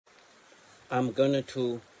I'm going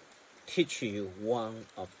to teach you one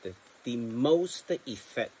of the most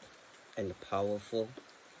effective and powerful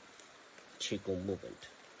Qigong movement,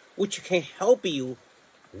 which can help you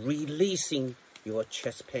releasing your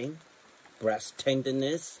chest pain, breast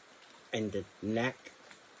tenderness, and neck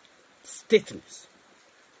stiffness.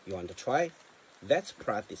 You want to try? Let's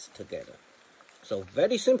practice together. So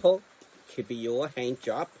very simple. Keep your hand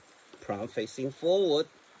dropped, palm facing forward.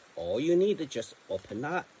 All you need is just open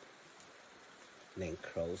up, then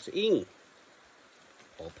close in,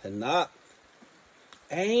 open up,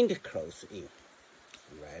 and close in.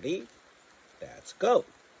 Ready? Let's go.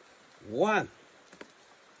 1,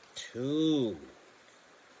 2,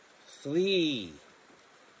 3,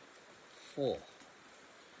 4.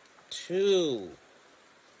 2,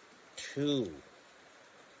 2,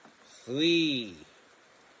 3,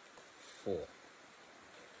 4.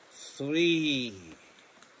 3,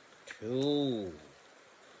 2,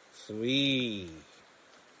 3,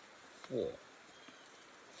 4.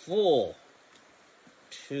 4,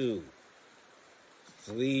 2,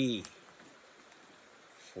 3,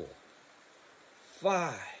 4.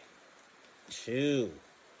 5, 2,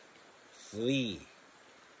 3,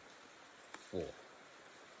 4.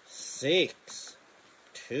 6,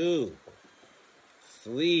 2,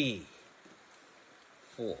 3,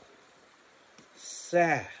 4.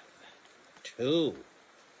 7, 2,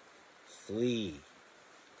 3,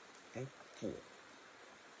 and 4.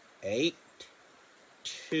 8,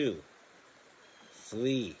 2,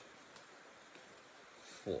 3,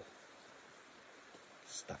 4.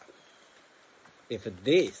 Stop. If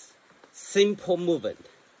this simple movement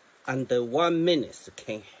under 1 minute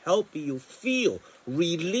can help you feel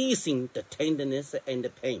releasing the tenderness and the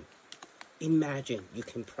pain, imagine you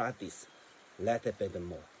can practice a little bit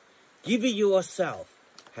more. Give yourself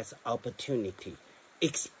has opportunity,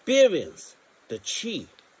 experience the Qi,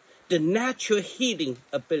 the natural healing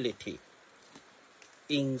ability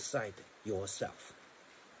inside yourself.